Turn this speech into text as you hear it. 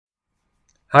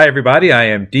Hi, everybody. I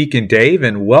am Deacon Dave,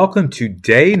 and welcome to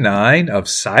day 9 of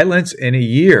Silence in a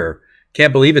Year.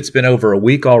 Can't believe it's been over a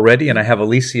week already, and I have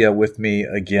Alicia with me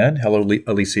again. Hello,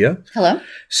 Alicia. Hello.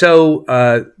 So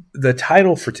the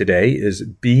title for today is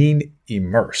Being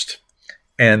Immersed.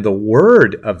 And the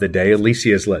word of the day,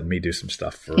 Alicia is letting me do some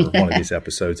stuff for one of these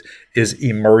episodes, is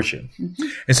immersion. Mm-hmm.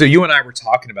 And so you and I were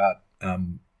talking about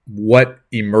what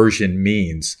immersion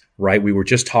means, right? We were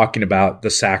just talking about the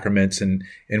sacraments and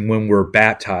when we're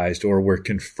baptized or we're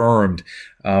confirmed,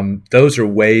 those are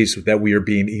ways that we are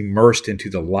being immersed into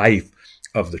the life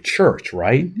of the church,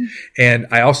 right? Mm-hmm. And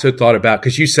I also thought about,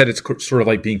 because you said it's sort of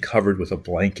like being covered with a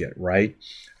blanket, right?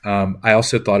 I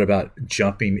also thought about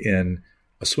jumping in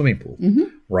a swimming pool, mm-hmm.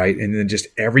 right? And then just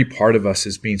every part of us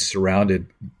is being surrounded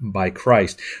by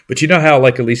Christ. But you know how,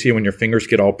 like Alicia, when your fingers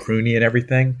get all pruny and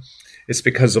everything, it's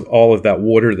because of all of that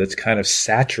water that's kind of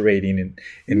saturating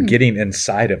and getting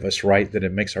inside of us, right? That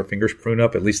it makes our fingers prune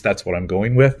up. At least that's what I'm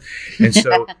going with. And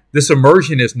so this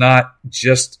immersion is not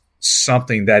just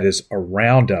something that is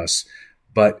around us,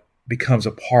 but becomes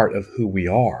a part of who we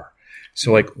are.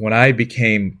 So like when I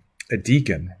became a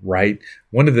deacon, right?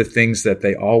 One of the things that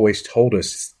they always told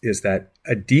us is that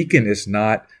a deacon is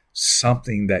not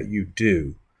something that you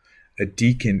do. A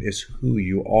deacon is who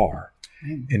you are.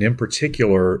 And in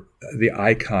particular, the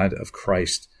icon of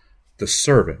Christ, the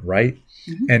servant, right?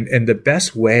 Mm-hmm. And the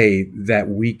best way that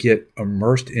we get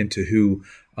immersed into who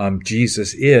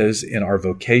Jesus is in our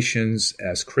vocations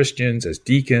as Christians, as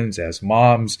deacons, as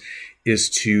moms, is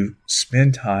to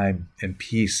spend time in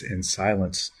peace and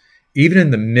silence, even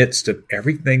in the midst of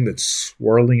everything that's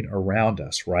swirling around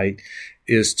us, right?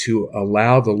 Is to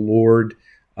allow the Lord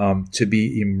to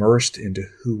be immersed into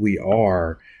who we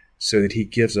are, so that he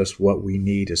gives us what we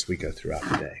need as we go throughout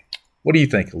the day. What do you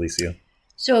think, Alicia?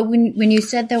 So when you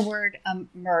said the word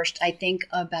immersed, I think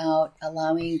about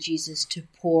allowing Jesus to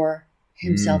pour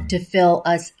himself, to fill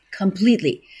us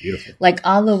completely. Beautiful. Like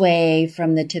all the way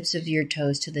from the tips of your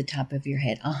toes to the top of your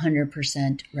head,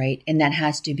 100%, right? And that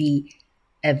has to be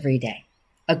every day.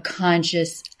 A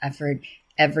conscious effort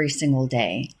every single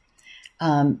day.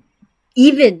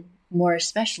 Even more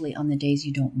especially on the days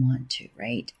you don't want to,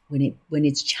 right? When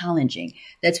it's challenging,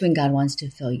 that's when God wants to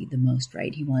fill you the most,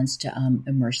 right? He wants to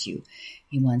immerse you.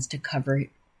 He wants to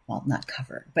not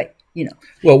cover, but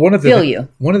fill you.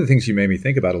 One of the things you made me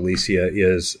think about, Alicia,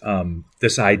 is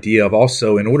this idea of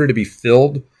also, in order to be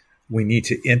filled, we need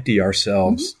to empty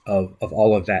ourselves of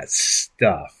all of that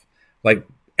stuff. Like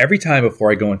every time before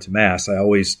I go into Mass, I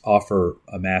always offer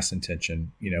a Mass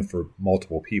intention, for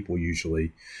multiple people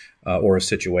usually. Or a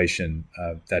situation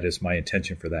that is my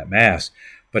intention for that Mass.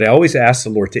 But I always ask the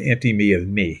Lord to empty me of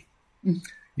me.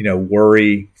 Mm-hmm.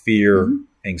 Worry, fear,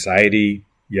 anxiety,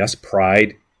 yes,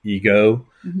 pride, ego,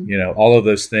 all of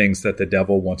those things that the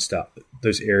devil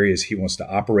those areas he wants to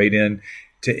operate in,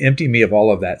 to empty me of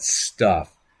all of that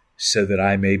stuff so that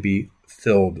I may be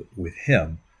filled with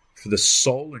him for the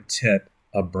sole intent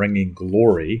of bringing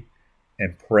glory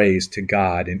and praise to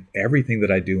God in everything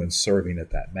that I do in serving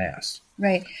at that Mass.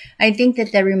 Right. I think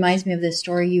that reminds me of the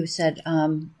story you said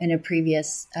in a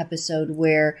previous episode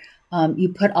where you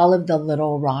put all of the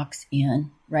little rocks in,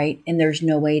 right? And there's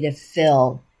no way to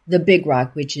fill the big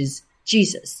rock, which is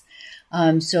Jesus.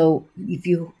 So if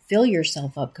you fill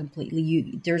yourself up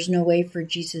completely, there's no way for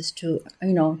Jesus to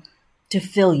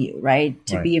fill you, right?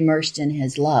 To be immersed in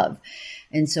his love.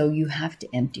 And so you have to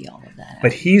empty all of that out.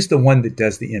 But he's the one that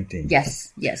does the emptying.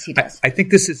 Yes, he does. I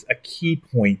think this is a key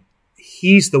point.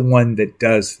 He's the one that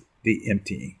does the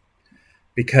emptying.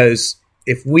 Because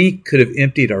if we could have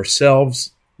emptied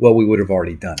ourselves, well, we would have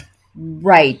already done it.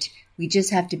 Right. We just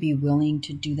have to be willing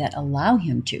to do that, allow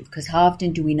him to. Because how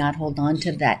often do we not hold on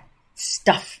to that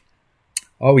stuff?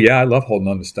 Oh, yeah, I love holding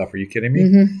on to stuff. Are you kidding me?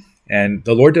 Mm-hmm. And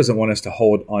the Lord doesn't want us to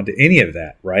hold on to any of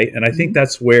that, right? And I think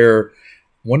that's where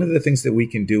one of the things that we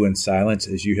can do in silence,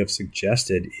 as you have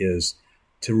suggested, is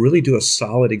to really do a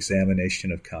solid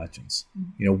examination of conscience.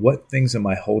 What things am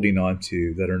I holding on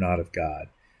to that are not of God?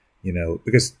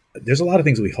 Because there's a lot of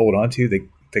things we hold on to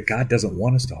that God doesn't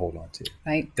want us to hold on to,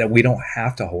 right? That we don't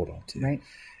have to hold on to. Right.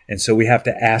 And so we have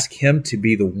to ask him to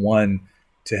be the one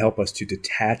to help us to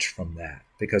detach from that,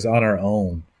 because on our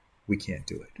own, we can't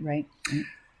do it. Right.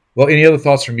 Well, any other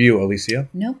thoughts from you, Alicia?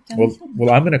 No.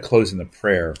 Well, I'm going to close in the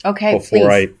prayer. Okay,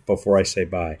 before I say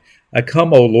bye. I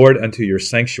come, O Lord, unto your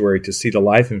sanctuary to see the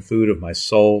life and food of my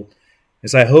soul.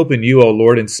 As I hope in you, O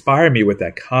Lord, inspire me with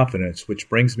that confidence which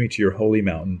brings me to your holy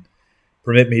mountain.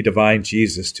 Permit me, divine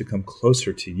Jesus, to come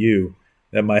closer to you,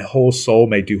 that my whole soul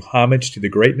may do homage to the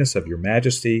greatness of your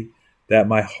majesty, that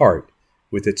my heart,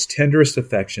 with its tenderest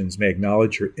affections, may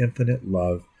acknowledge your infinite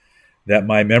love. that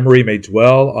my memory may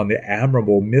dwell on the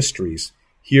admirable mysteries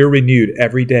here renewed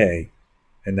every day,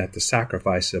 and that the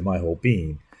sacrifice of my whole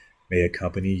being may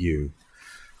accompany you.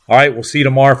 All right, we'll see you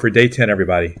tomorrow for day 10,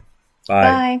 everybody. Bye.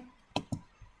 Bye.